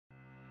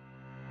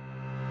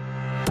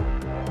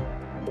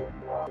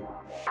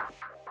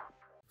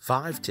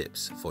5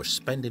 tips for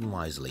spending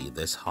wisely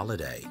this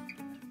holiday.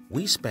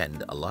 We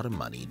spend a lot of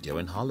money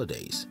during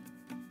holidays.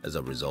 As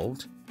a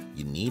result,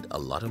 you need a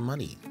lot of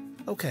money.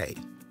 Okay,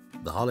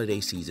 the holiday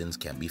seasons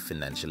can be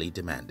financially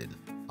demanding.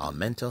 Our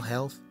mental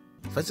health,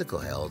 physical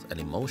health, and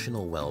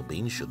emotional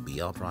well-being should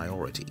be our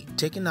priority.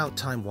 Taking out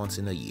time once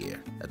in a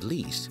year, at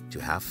least, to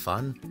have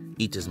fun,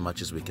 eat as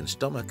much as we can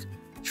stomach,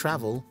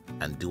 travel,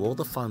 and do all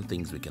the fun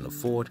things we can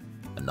afford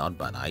are not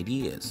bad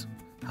ideas.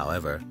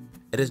 However,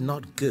 it is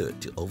not good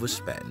to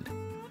overspend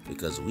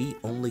because we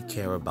only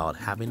care about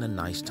having a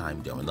nice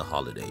time during the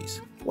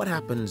holidays. What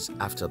happens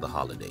after the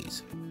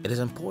holidays? It is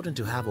important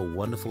to have a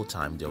wonderful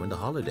time during the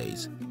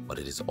holidays, but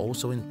it is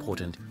also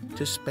important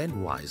to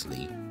spend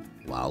wisely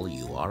while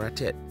you are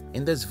at it.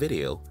 In this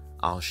video,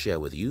 I'll share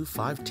with you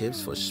 5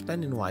 tips for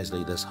spending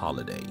wisely this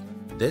holiday.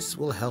 This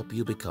will help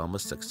you become a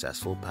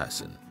successful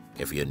person.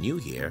 If you're new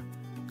here,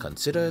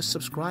 consider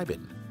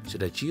subscribing so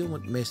that you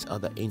won't miss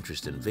other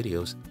interesting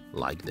videos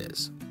like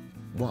this.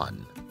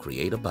 1.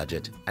 Create a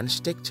budget and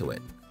stick to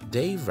it.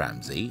 Dave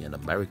Ramsey, an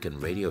American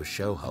radio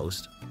show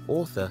host,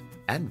 author,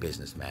 and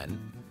businessman,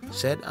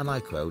 said, and I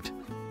quote,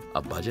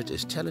 "A budget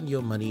is telling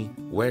your money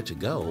where to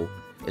go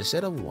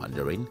instead of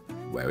wondering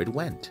where it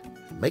went."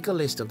 Make a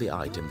list of the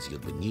items you'll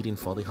be needing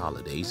for the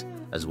holidays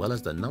as well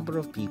as the number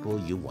of people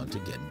you want to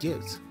get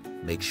gifts.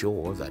 Make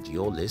sure that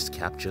your list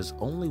captures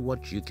only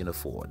what you can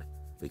afford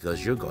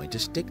because you're going to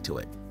stick to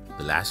it.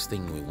 The last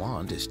thing we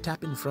want is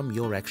tapping from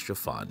your extra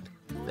fund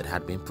that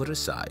had been put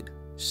aside.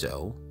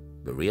 So,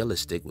 be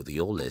realistic with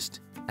your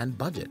list and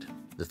budget.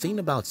 The thing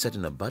about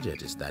setting a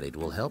budget is that it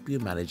will help you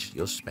manage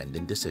your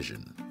spending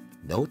decision.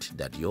 Note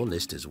that your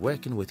list is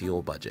working with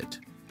your budget,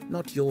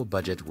 not your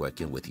budget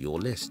working with your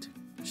list.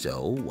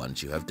 So,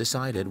 once you have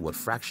decided what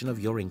fraction of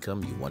your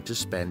income you want to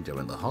spend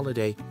during the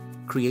holiday,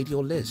 create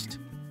your list.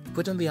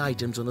 Put in the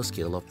items on a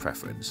scale of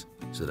preference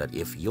so that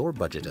if your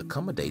budget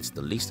accommodates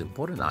the least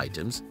important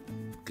items,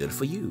 good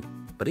for you.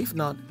 But if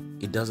not,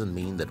 it doesn't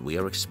mean that we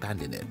are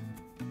expanding it.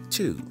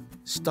 2.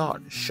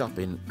 Start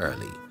shopping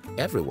early.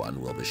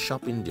 Everyone will be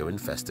shopping during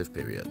festive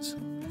periods.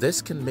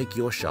 This can make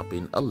your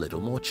shopping a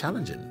little more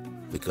challenging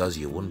because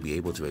you won't be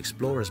able to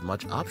explore as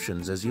much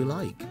options as you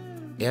like.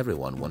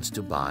 Everyone wants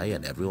to buy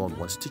and everyone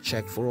wants to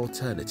check for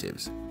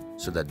alternatives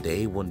so that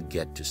they won't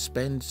get to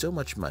spend so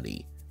much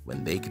money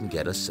when they can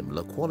get a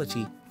similar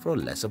quality for a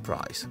lesser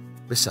price.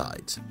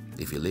 Besides,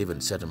 if you live in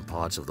certain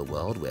parts of the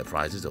world where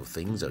prices of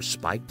things are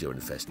spiked during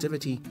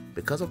festivity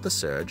because of the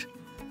surge,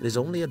 it is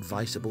only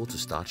advisable to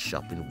start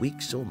shopping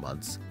weeks or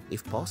months,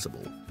 if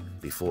possible,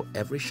 before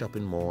every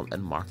shopping mall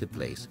and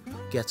marketplace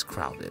gets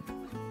crowded.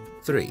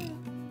 3.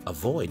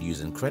 Avoid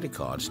using credit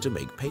cards to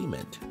make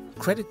payment.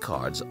 Credit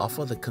cards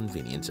offer the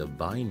convenience of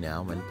buying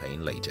now and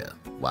paying later.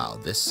 While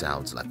this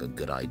sounds like a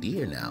good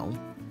idea now,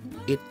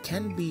 it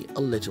can be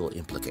a little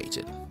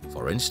implicated.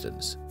 For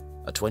instance,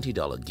 a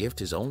 $20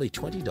 gift is only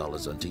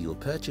 $20 until you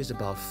purchase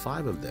about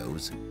 5 of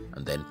those,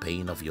 and then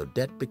paying off your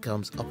debt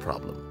becomes a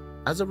problem.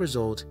 As a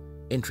result,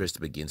 interest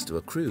begins to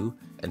accrue,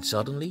 and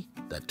suddenly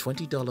that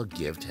 $20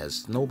 gift has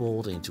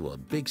snowballed into a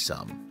big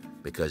sum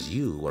because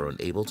you were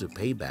unable to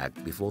pay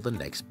back before the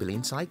next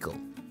billing cycle.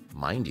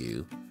 Mind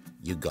you,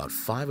 you got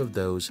 5 of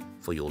those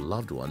for your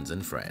loved ones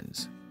and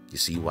friends. You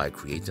see why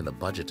creating a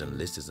budget and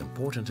list is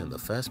important in the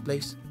first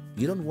place?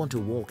 You don't want to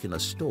walk in a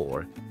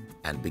store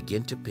and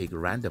begin to pick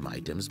random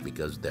items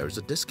because there's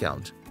a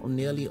discount on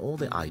nearly all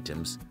the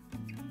items,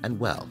 and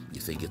well,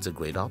 you think it's a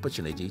great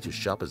opportunity to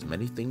shop as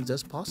many things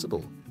as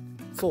possible.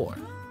 4.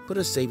 Put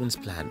a savings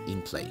plan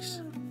in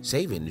place.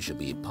 Saving should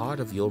be part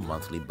of your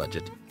monthly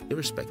budget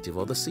irrespective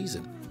of the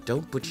season.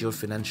 Don't put your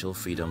financial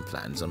freedom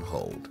plans on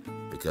hold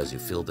because you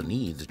feel the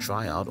need to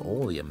try out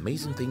all the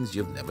amazing things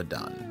you've never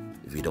done.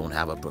 If you don't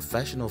have a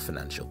professional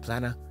financial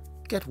planner,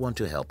 get one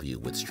to help you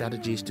with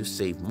strategies to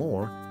save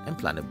more and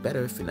plan a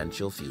better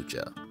financial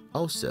future.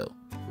 Also,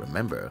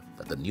 remember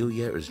that the new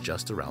year is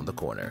just around the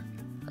corner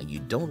and you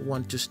don't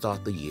want to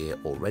start the year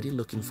already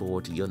looking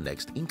forward to your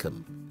next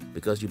income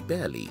because you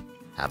barely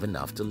have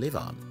enough to live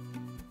on.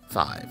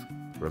 5.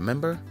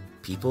 Remember,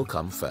 people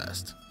come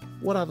first.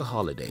 What are the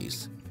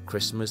holidays,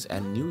 Christmas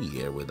and New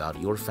Year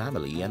without your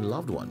family and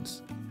loved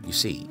ones? You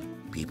see,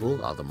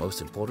 people are the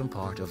most important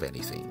part of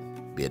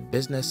anything, be it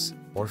business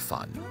or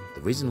fun.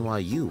 The reason why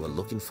you are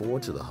looking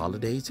forward to the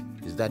holidays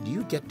is that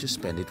you get to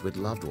spend it with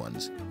loved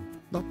ones,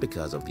 not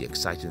because of the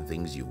exciting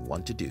things you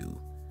want to do,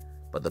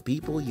 but the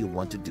people you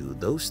want to do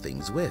those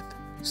things with.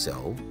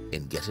 So,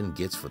 in getting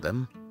gifts for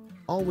them,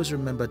 always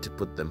remember to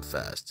put them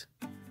first.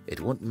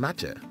 It won't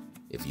matter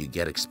if you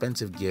get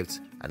expensive gifts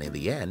and in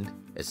the end,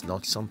 it's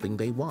not something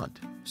they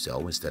want. So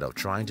instead of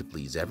trying to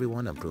please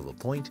everyone and prove a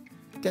point,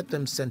 get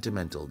them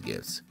sentimental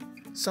gifts,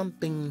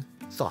 something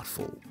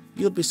thoughtful.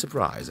 You'll be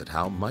surprised at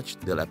how much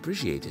they'll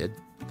appreciate it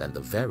than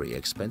the very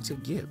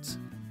expensive gifts.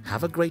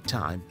 Have a great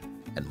time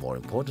and more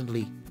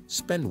importantly,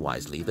 spend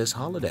wisely this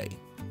holiday.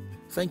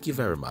 Thank you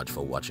very much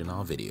for watching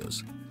our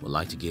videos. We'd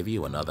like to give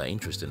you another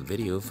interesting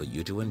video for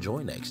you to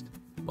enjoy next.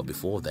 But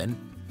before then,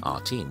 Our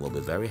team will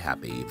be very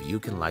happy if you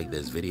can like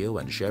this video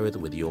and share it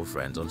with your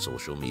friends on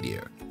social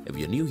media. If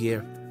you're new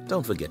here,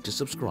 don't forget to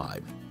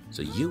subscribe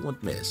so you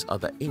won't miss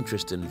other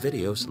interesting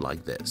videos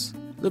like this.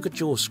 Look at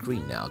your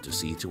screen now to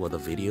see 2 other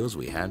videos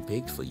we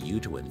handpicked for you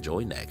to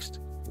enjoy next.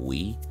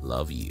 We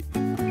love you.